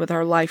has to do with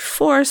our life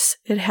force.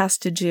 It has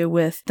to do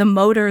with the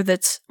motor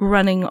that's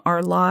running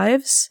our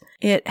lives.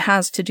 It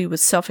has to do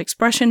with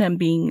self-expression and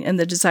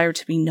the desire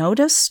to be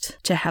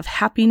noticed, to have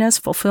happiness,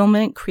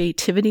 fulfillment,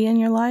 creativity in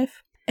your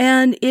life.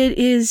 And it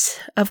is,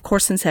 of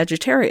course, in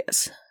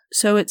Sagittarius.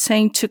 So it's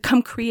saying to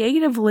come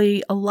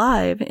creatively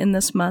alive in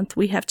this month,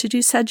 we have to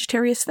do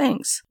Sagittarius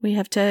things. We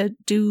have to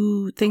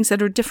do things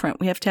that are different.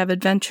 We have to have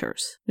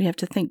adventures. We have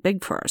to think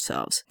big for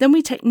ourselves. Then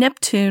we take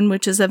Neptune,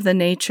 which is of the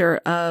nature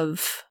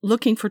of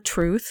looking for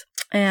truth.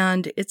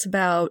 And it's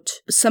about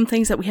some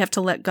things that we have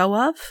to let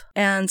go of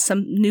and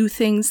some new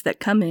things that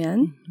come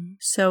in. Mm-hmm.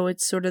 So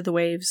it's sort of the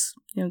waves,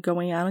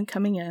 going out and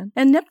coming in.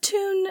 And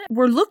Neptune,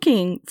 we're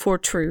looking for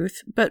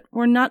truth, but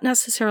we're not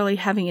necessarily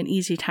having an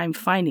easy time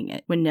finding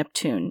it when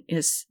Neptune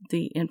is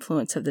the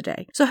influence of the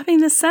day. So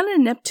having the sun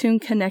and Neptune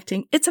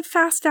connecting, it's a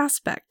fast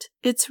aspect.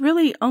 We're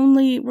really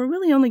only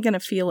going to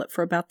feel it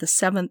for about the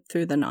 7th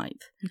through the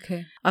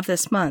 9th of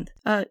this month.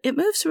 It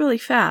moves really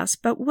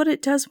fast, but what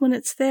it does when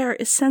it's there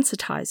is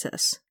sensitize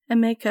us and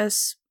make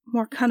us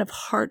more kind of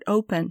heart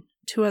open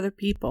to other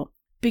people.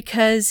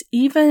 Because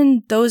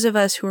even those of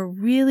us who are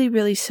really,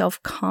 really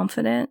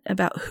self-confident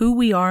about who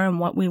we are and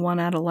what we want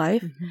out of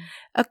life,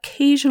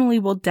 occasionally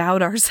will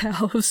doubt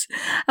ourselves.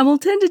 And we'll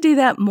tend to do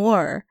that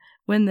more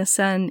when the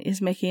sun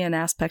is making an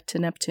aspect to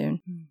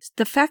Neptune.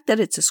 The fact that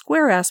it's a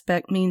square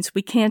aspect means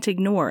we can't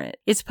ignore it.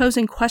 It's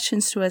posing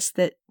questions to us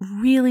that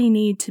really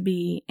need to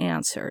be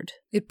answered.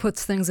 It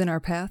puts things in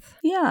our path?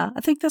 Yeah, I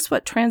think that's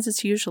what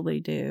transits usually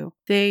do.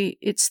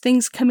 It's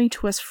things coming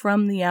to us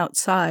from the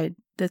outside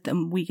that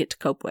then we get to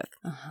cope with.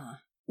 Uh-huh.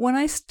 When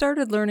I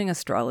started learning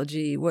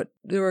astrology,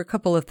 there were a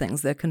couple of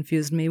things that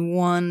confused me.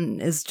 One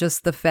is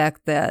just the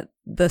fact that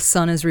the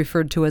sun is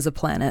referred to as a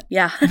planet.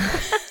 Yeah.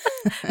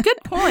 Good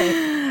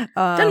point.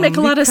 Doesn't make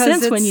a lot of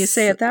sense when you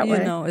say it that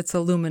way. It's a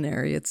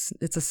luminary. It's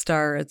a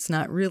star. It's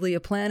not really a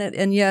planet.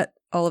 And yet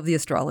all of the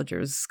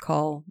astrologers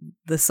call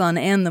the sun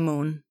and the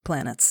moon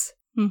planets.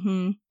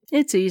 Mm-hmm.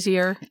 It's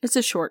easier. It's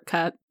a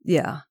shortcut.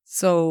 Yeah.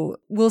 So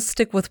we'll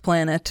stick with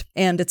planet,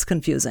 and it's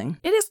confusing.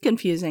 It is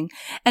confusing.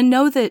 And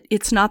know that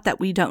it's not that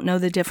we don't know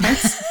the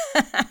difference.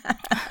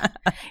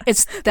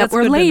 It's that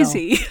we're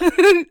lazy.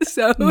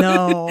 So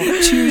no.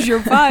 Choose your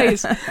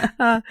vice.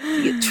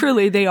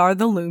 Truly, they are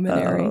the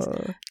luminaries.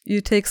 You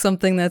take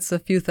something that's a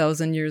few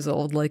thousand years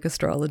old, like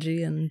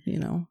astrology, and,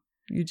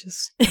 you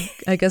just,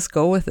 I guess,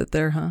 go with it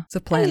there, huh? It's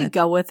a planet. You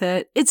go with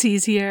it. It's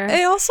easier.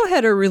 I also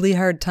had a really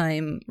hard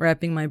time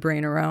wrapping my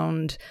brain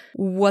around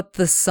what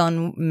the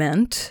sun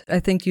meant.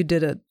 I think you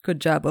did a good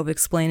job of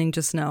explaining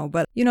just now.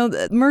 But,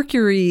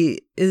 Mercury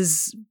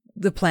is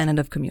the planet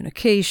of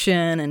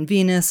communication, and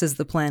Venus is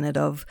the planet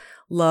of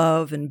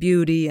love and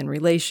beauty and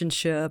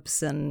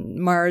relationships, and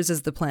Mars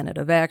is the planet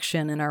of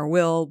action and our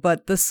will.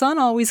 But the sun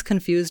always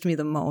confused me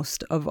the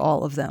most of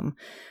all of them.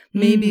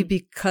 Maybe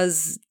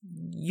because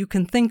you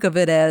can think of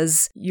it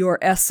as your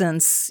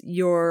essence,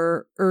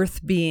 your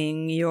earth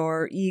being,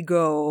 your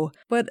ego.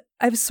 But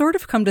I've sort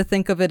of come to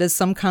think of it as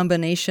some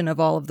combination of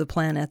all of the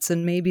planets.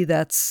 And maybe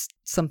that's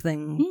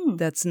something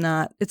that's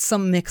not, it's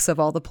some mix of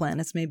all the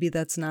planets. Maybe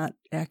that's not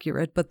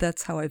accurate, but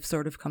that's how I've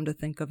sort of come to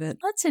think of it.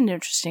 That's an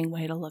interesting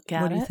way to look at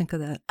it. What do you think of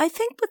that? I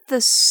think with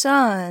the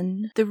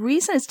sun, the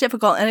reason it's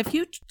difficult, and if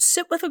you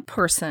sit with a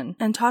person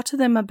and talk to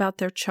them about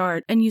their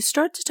chart and you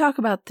start to talk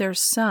about their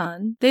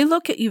sun, they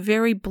look at you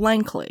very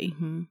blankly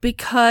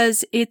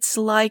because it's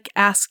like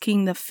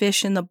asking the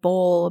fish in the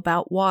bowl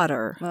about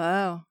water.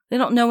 Wow. They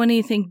don't know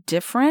anything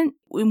different.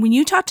 When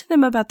you talk to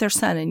them about their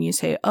sun and you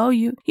say, oh,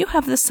 you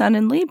have the sun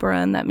in Libra,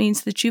 and that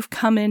means that you've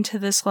come into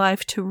this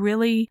life to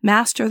really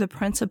master the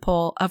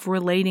principle of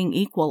relating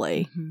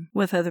equally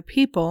with other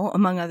people,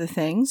 among other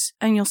things.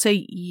 And you'll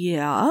say,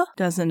 yeah,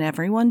 doesn't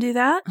everyone do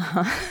that?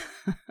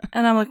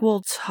 And I'm like,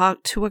 well,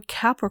 talk to a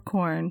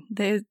Capricorn.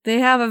 They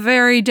have a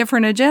very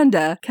different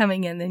agenda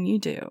coming in than you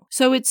do.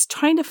 So it's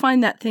trying to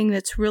find that thing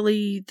that's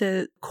really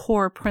the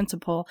core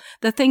principle,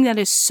 the thing that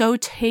is so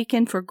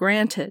taken for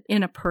granted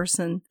in a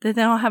person that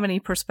they don't have any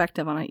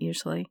perspective on it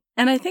usually.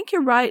 And I think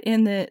you're right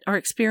in that our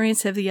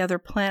experience of the other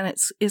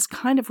planets is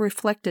kind of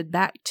reflected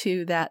back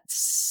to that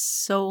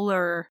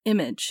solar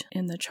image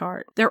in the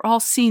chart. They're all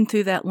seen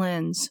through that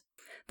lens.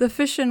 The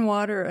fish in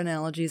water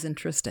analogy is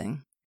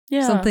interesting.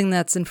 Yeah. Something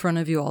that's in front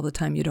of you all the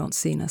time you don't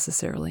see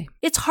necessarily.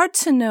 It's hard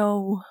to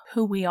know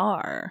who we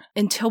are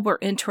until we're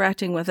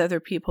interacting with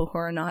other people who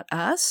are not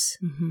us.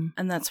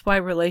 And that's why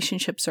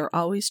relationships are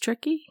always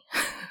tricky.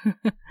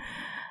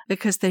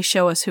 Because they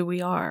show us who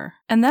we are.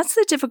 And that's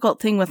the difficult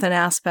thing with an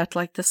aspect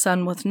like the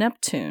sun with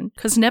Neptune.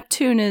 Because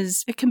Neptune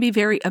it can be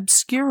very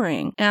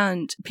obscuring.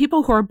 And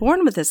people who are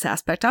born with this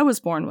aspect, I was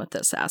born with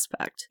this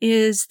aspect,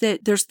 is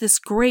that there's this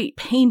great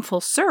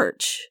painful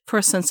search for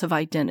a sense of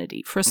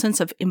identity, for a sense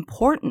of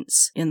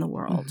importance in the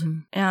world.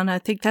 And I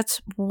think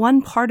that's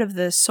one part of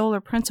the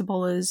solar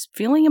principle is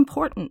feeling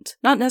important.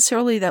 Not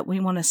necessarily that we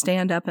want to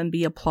stand up and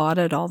be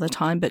applauded all the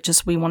time, but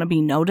just we want to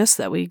be noticed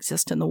that we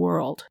exist in the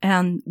world.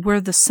 And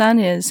where the sun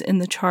is in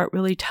the chart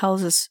really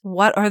tells us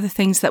what are the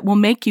things that will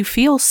make you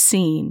feel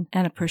seen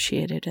and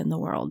appreciated in the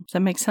world. Does that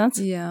make sense?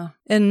 Yeah.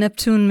 And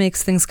Neptune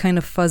makes things kind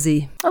of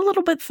fuzzy. A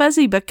little bit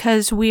fuzzy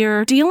because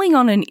we're dealing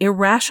on an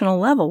irrational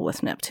level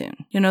with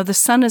Neptune. You know, the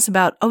sun is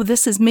about, oh,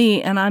 this is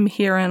me and I'm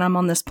here and I'm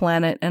on this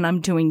planet and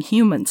I'm doing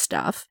human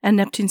stuff. And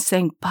Neptune's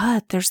saying,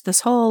 but there's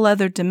this whole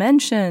other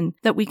dimension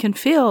that we can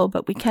feel,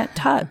 but we can't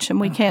touch and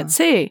we can't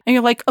see. And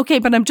you're like, okay,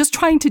 but I'm just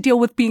trying to deal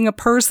with being a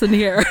person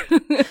here.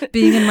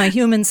 Being in my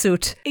human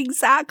suit.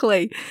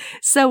 Exactly.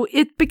 So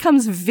it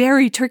becomes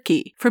very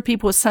tricky for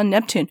people with Sun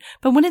Neptune.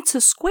 But when it's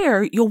a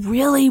square, you'll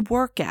really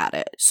work at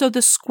it. So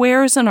the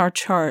squares in our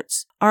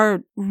charts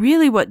are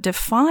really what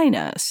define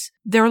us.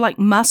 They're like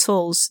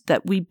muscles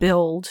that we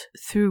build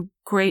through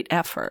great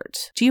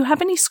effort. Do you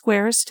have any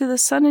squares to the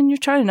sun in your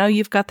chart? I know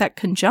you've got that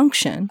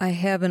conjunction. I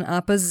have an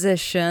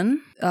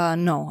opposition.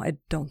 No, I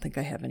don't think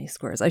I have any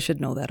squares. I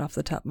should know that off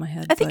the top of my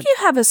head. I think you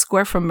have a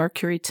square from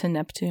Mercury to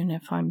Neptune,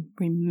 if I'm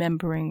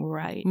remembering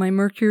right. My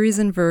Mercury's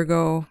in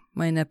Virgo.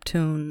 My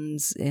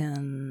Neptune's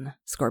in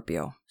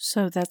Scorpio.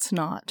 So that's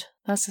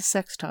a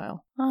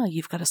sextile. Oh,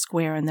 you've got a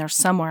square in there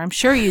somewhere. I'm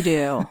sure you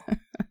do.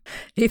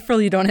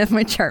 April, you don't have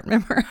my chart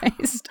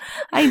memorized.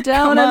 I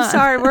don't. I'm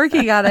sorry.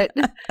 Working on it.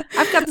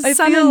 I've got the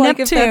sun and like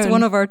Neptune. If that's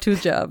one of our two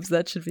jobs,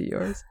 that should be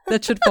yours.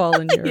 That should fall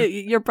in your...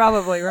 You're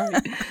probably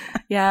right.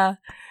 Yeah.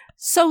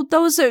 So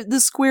the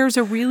squares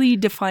are really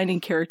defining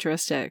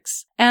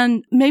characteristics.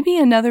 And maybe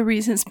another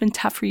reason it's been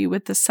tough for you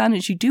with the sun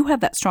is you do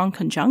have that strong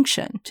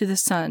conjunction to the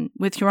sun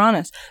with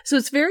Uranus. So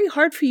it's very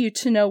hard for you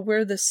to know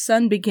where the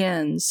sun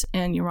begins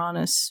and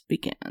Uranus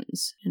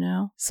begins, you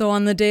know? So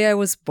on the day I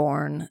was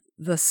born,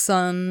 the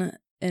sun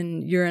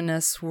and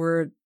Uranus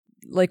were,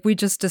 like we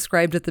just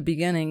described at the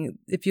beginning,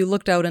 if you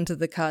looked out into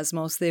the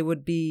cosmos, they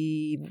would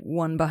be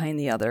one behind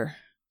the other,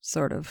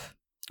 sort of.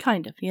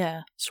 Kind of,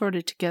 yeah.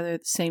 Sorted together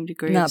at the same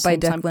degree. Not by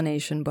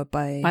declination, but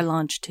by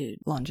longitude.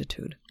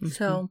 Longitude.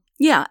 So,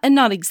 yeah, and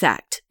not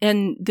exact.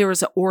 And there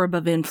is an orb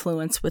of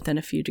influence within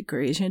a few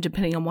degrees,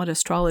 depending on what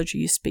astrologer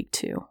you speak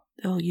to.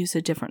 They'll use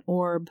a different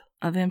orb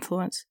of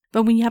influence.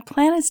 But when you have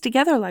planets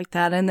together like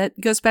that, and that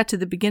goes back to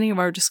the beginning of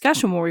our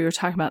discussion where we were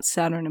talking about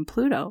Saturn and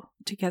Pluto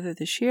together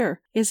this year,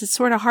 is it's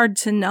sort of hard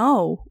to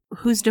know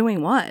who's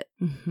doing what.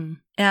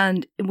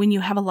 And when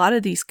you have a lot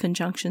of these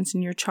conjunctions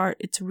in your chart,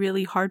 it's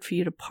really hard for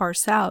you to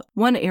parse out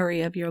one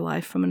area of your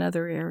life from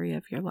another area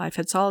of your life.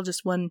 It's all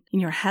just one, in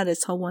your head,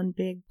 it's all one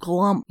big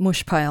glump.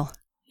 Mush pile.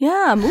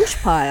 Yeah, mush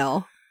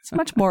pile. It's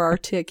much more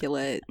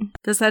articulate.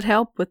 Does that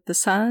help with the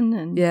sun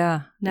and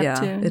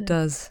Neptune? Yeah, it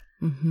does.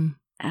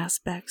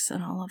 Aspects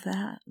and all of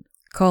that.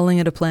 Calling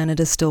it a planet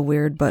is still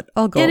weird, but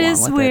I'll go along with it. It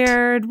is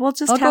weird. We'll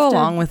just I'll go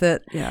along with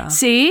it. Yeah.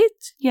 See,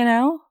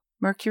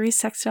 Mercury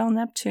sextile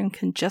Neptune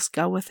can just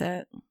go with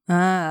it.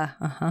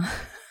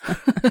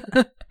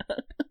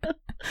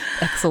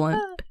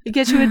 Excellent. It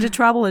gets you into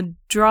trouble and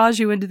draws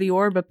you into the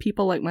orb of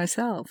people like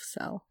myself.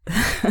 So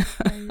there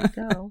you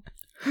go.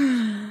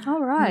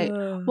 All right.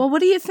 Well, what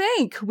do you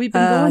think? We've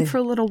been going for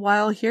a little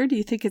while here. Do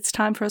you think it's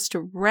time for us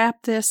to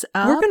wrap this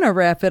up? We're going to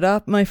wrap it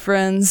up, my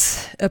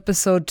friends.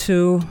 Episode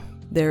 2.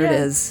 There it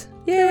is.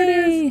 Yay! There it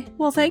is.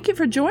 Well, thank you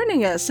for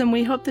joining us, and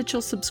we hope that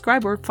you'll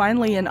subscribe. We're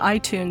finally in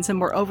iTunes, and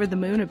we're over the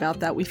moon about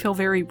that. We feel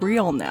very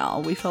real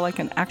now. We feel like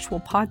an actual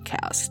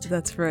podcast.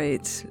 That's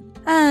right.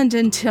 And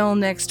until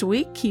next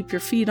week, keep your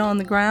feet on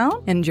the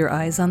ground. And your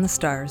eyes on the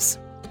stars.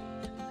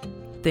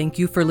 Thank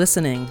you for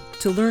listening.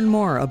 To learn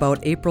more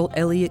about April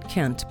Elliott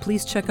Kent,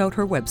 please check out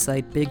her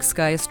website,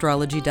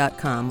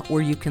 BigSkyAstrology.com,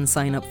 where you can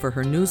sign up for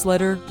her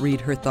newsletter,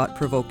 read her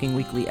thought-provoking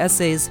weekly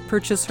essays,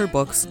 purchase her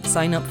books,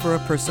 sign up for a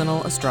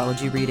personal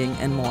astrology reading,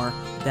 and more.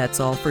 That's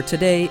all for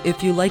today.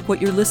 If you like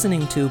what you're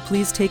listening to,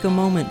 please take a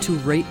moment to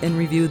rate and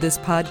review this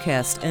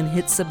podcast and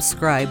hit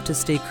subscribe to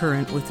stay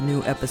current with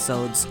new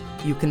episodes.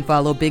 You can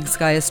follow Big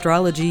Sky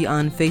Astrology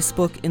on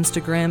Facebook,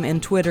 Instagram,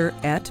 and Twitter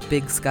at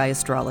Big Sky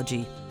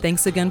Astrology.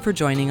 Thanks again for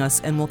joining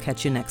us, and we'll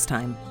catch you next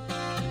time.